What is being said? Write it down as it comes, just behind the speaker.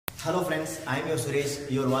Hello friends, I am your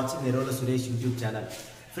Suresh. You are watching Nirola Suresh YouTube channel.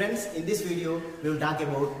 Friends, in this video, we will talk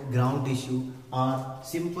about ground tissue or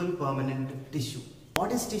simple permanent tissue.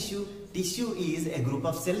 What is tissue? Tissue is a group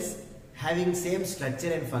of cells having same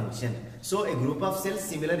structure and function. So a group of cells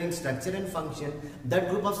similar in structure and function,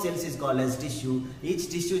 that group of cells is called as tissue.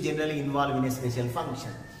 Each tissue generally involved in a special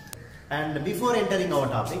function. And before entering our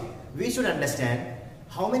topic, we should understand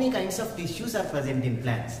how many kinds of tissues are present in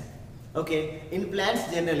plants. Okay, in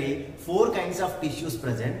plants generally 4 kinds of tissues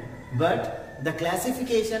present, but the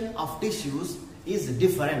classification of tissues is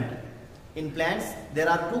different. In plants there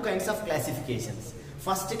are 2 kinds of classifications.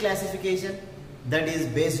 First classification, that is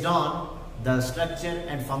based on the structure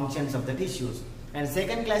and functions of the tissues, and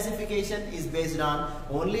second classification is based on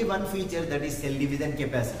only one feature, that is cell division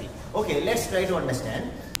capacity. Okay, let's try to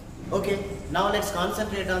understand. Okay, now let's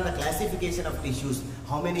concentrate on the classification of tissues.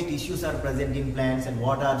 How many tissues are present in plants and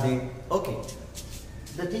what are they? Okay,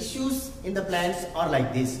 the tissues in the plants are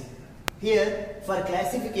like this. Here for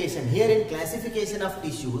classification, here in classification of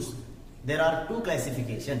tissues, there are 2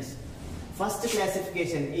 classifications. First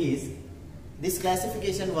classification is, this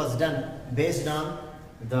classification was done based on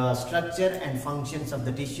the structure and functions of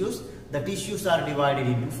the tissues. The tissues are divided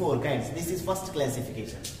into 4 kinds. This is first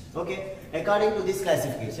classification. Okay, according to this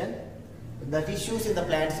classification, the tissues in the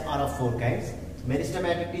plants are of 4 kinds: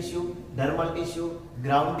 meristematic tissue, dermal tissue,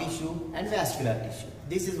 ground tissue, and vascular tissue.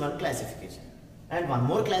 This is one classification. And one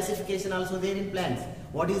more classification also there in plants.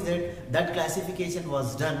 What is that? That classification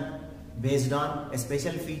was done based on a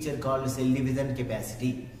special feature called cell division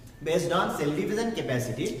capacity. Based on cell division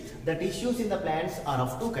capacity, the tissues in the plants are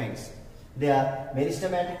of 2 kinds. They are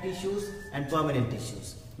meristematic tissues and permanent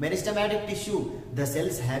tissues. Meristematic tissue, the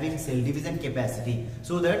cells having cell division capacity,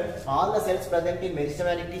 so that all the cells present in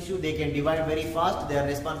meristematic tissue, they can divide very fast. They are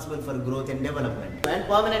responsible for growth and development. And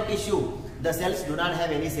permanent tissue, the cells do not have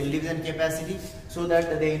any cell division capacity, so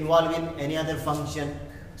that they involve in any other function,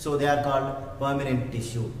 so they are called permanent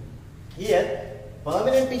tissue. Here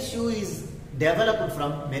permanent tissue is developed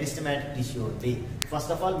from meristematic tissue only. First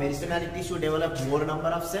of all, meristematic tissue develops more number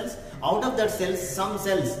of cells. Out of that cells, some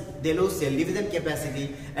cells, they lose cell division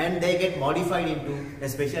capacity and they get modified into a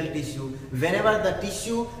special tissue. Whenever the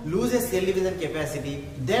tissue loses cell division capacity,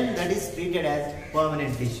 then that is treated as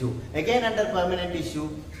permanent tissue. Again, under permanent tissue,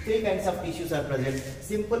 3 kinds of tissues are present: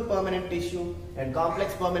 simple permanent tissue, and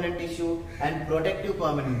complex permanent tissue, and protective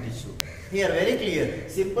permanent tissue. Here very clear,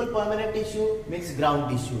 simple permanent tissue means ground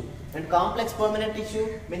tissue, and complex permanent tissue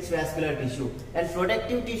means vascular tissue, and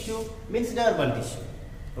protective tissue means dermal tissue.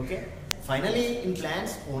 Okay. Finally, in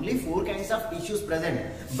plants only 4 kinds of tissues present,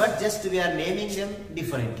 but just we are naming them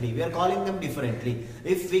differently. We are calling them differently.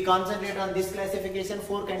 If we concentrate on this classification,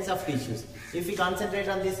 4 kinds of tissues. If we concentrate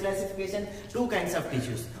on this classification, 2 kinds of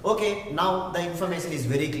tissues. Okay, now the information is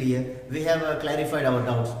very clear. We have clarified our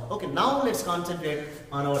doubts. Okay, now let's concentrate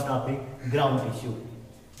on our topic, ground tissue.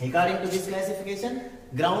 According to this classification,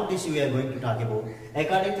 ground tissue we are going to talk about.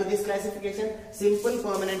 According to this classification, simple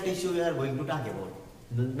permanent tissue we are going to talk about.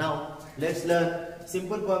 Now let's learn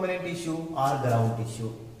simple permanent tissue or ground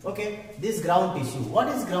tissue. Okay, this ground tissue. What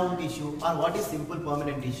is ground tissue or what is simple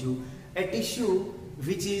permanent tissue? A tissue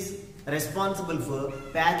which is responsible for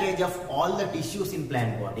package of all the tissues in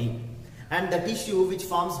plant body, and the tissue which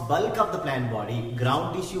forms bulk of the plant body.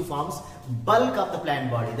 Ground tissue forms bulk of the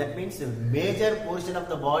plant body. That means a major portion of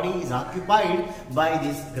the body is occupied by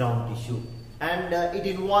this ground tissue, and it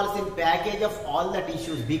involves in package of all the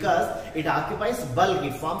tissues because it occupies bulk.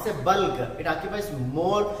 It forms a bulk. It occupies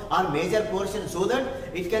more or major portion, so that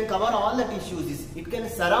it can cover all the tissues. It can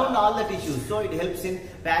surround all the tissues, so it helps in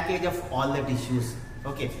package of all the tissues.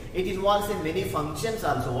 Okay, it involves in many functions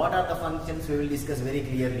also. What are the functions? We will discuss very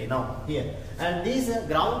clearly now here. And this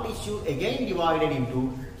ground tissue again divided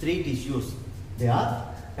into 3 tissues. They are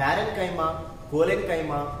parenchyma,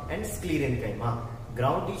 collenchyma, and sclerenchyma.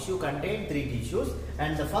 Ground tissue contains 3 tissues,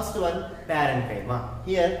 and the first one, parenchyma.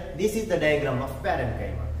 Here, this is the diagram of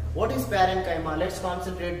parenchyma. What is parenchyma? Let's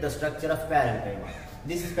concentrate the structure of parenchyma.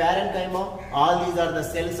 This is parenchyma. All these are the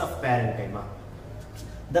cells of parenchyma.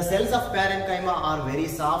 The cells of parenchyma are very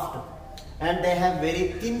soft, and they have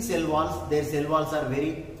very thin cell walls. Their cell walls are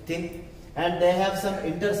very thin, and they have some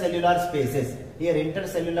intercellular spaces. Here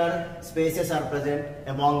intercellular spaces are present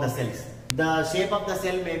among the cells. The shape of the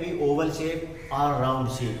cell may be oval shape or round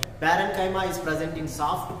shape. Parenchyma is present in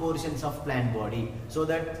soft portions of plant body, so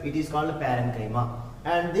that it is called parenchyma.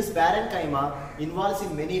 And this parenchyma involves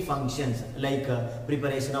in many functions like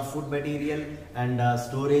preparation of food material and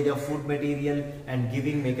storage of food material and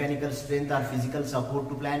giving mechanical strength or physical support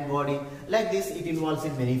to plant body. Like this, it involves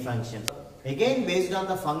in many functions. again based on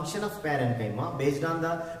the function of parenchyma, based on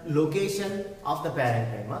the location of the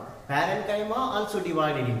parenchyma also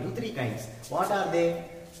divided into three kinds. What are they?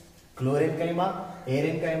 Chlorenchyma,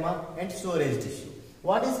 arenchyma and storage tissue.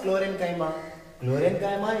 What is chlorenchyma?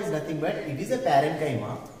 Chlorenchyma is nothing but it is a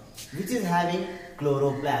parenchyma which is having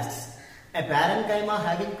chloroplasts. A parenchyma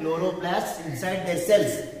having chloroplasts inside their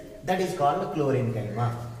cells, that is called chlorenchyma.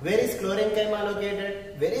 Where is chlorenchyma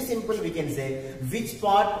located? Very simple, we can say which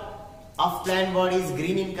part of plant body is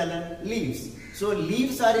green in color? Leaves. So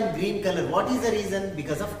leaves are in green color. What is the reason?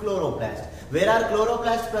 Because of chloroplast. Where are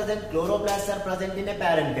chloroplasts present? Chloroplasts are present in a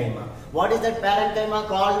parenchyma. What is that parenchyma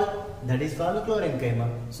called? That is called chlorenchyma.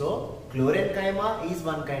 So chlorenchyma is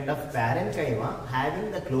one kind of parenchyma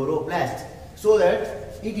having the chloroplast, so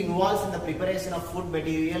that it involves in the preparation of food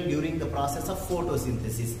material during the process of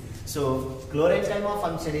photosynthesis. So chlorenchyma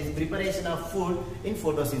function is preparation of food in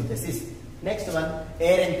photosynthesis. Next one,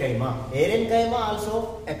 arenchyma. Arenchyma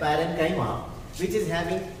also a parenchyma which is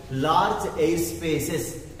having large air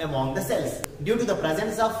spaces among the cells. Due to the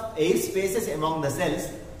presence of air spaces among the cells,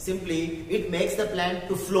 simply it makes the plant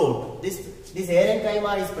to float. This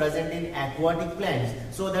arenchyma is present in aquatic plants,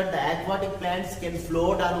 so that the aquatic plants can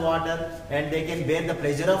float on water and they can bear the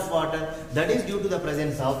pressure of water. That is due to the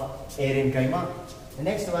presence of arenchyma. The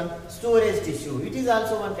next one, storage tissue. It is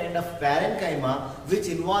also one kind of parenchyma which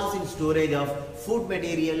involves in storage of food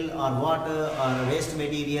material or water or waste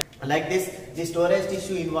material. Like this, the storage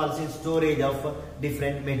tissue involves in storage of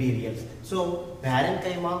different materials. So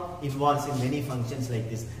parenchyma involves in many functions like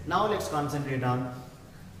this. Now let's concentrate on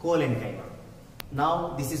collenchyma.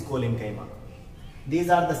 Now this is collenchyma. These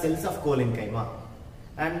are the cells of collenchyma,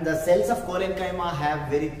 and the cells of collenchyma have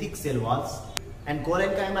very thick cell walls, and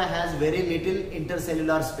collenchyma has very little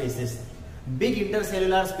intercellular spaces. Big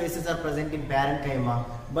intercellular spaces are present in parenchyma,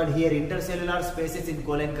 but here intercellular spaces in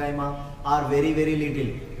collenchyma are very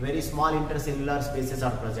little. Very small intercellular spaces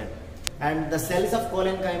are present, and the cells of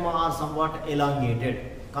collenchyma are somewhat elongated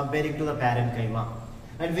comparing to the parenchyma.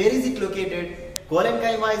 And where is it located?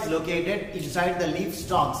 Collenchyma is located inside the leaf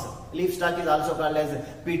stalks. Leaf stalk is also called as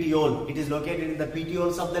petiole. It is located in the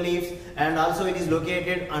petioles of the leaves, and also it is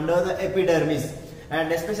located under the epidermis.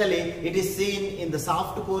 And especially it is seen in the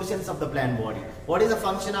soft portions of the plant body. What is the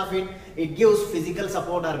function of it? It gives physical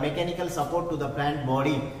support or mechanical support to the plant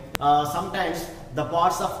body. Sometimes the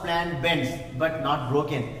parts of plant bends but not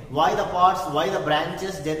broken. Why the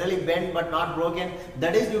branches generally bend but not broken?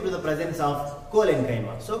 That is due to the presence of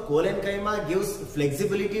collenchyma. So collenchyma gives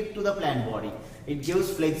flexibility to the plant body. It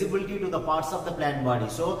gives flexibility to the parts of the plant body.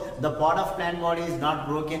 So the part of plant body is not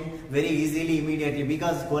broken very easily immediately,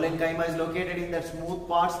 because collenchyma is located in the smooth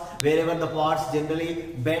parts. Wherever the parts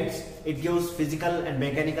generally bends, it gives physical and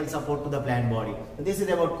mechanical support to the plant body. This is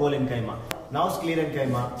about collenchyma. Now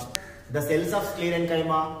sclerenchyma. The cells of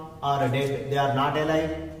sclerenchyma are dead. They are not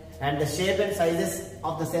alive. And the shape and sizes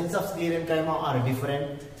of the cells of sclerenchyma are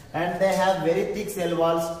different. And they have very thick cell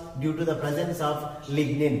walls due to the presence of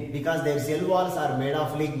lignin, because their cell walls are made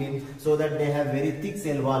of lignin, so that they have very thick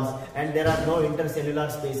cell walls, and there are no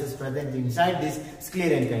intercellular spaces present inside this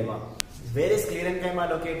sclerenchyma. Where is sclerenchyma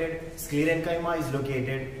located? Sclerenchyma is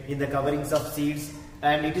located in the coverings of seeds,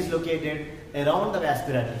 and it is located around the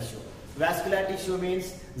vascular tissue. Vascular tissue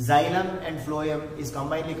means xylem and phloem is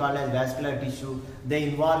combinedly called as vascular tissue. They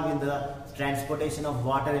involve in the transportation of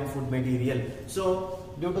water and food material. So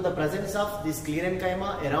due to the presence of this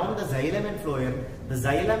sclerenchyma around the xylem and phloem, the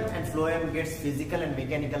xylem and phloem gets physical and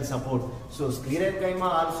mechanical support. So sclerenchyma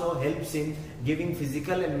also helps in giving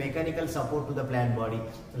physical and mechanical support to the plant body.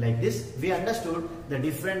 Like this, we understood the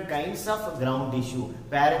different kinds of ground tissue: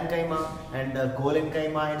 parenchyma and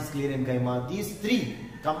collenchyma and sclerenchyma. These three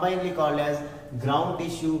combinedly called as ground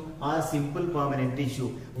tissue or simple permanent tissue.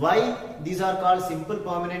 Why these are called simple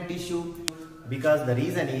permanent tissue? Because the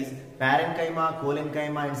reason is parenchyma,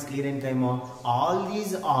 collenchyma and sclerenchyma, all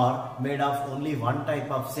these are made of only one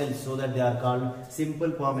type of cells, so that they are called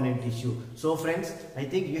simple permanent tissue. So friends, I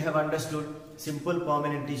think you have understood simple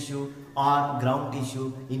permanent tissue or ground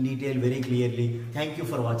tissue in detail very clearly. Thank you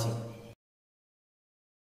for watching.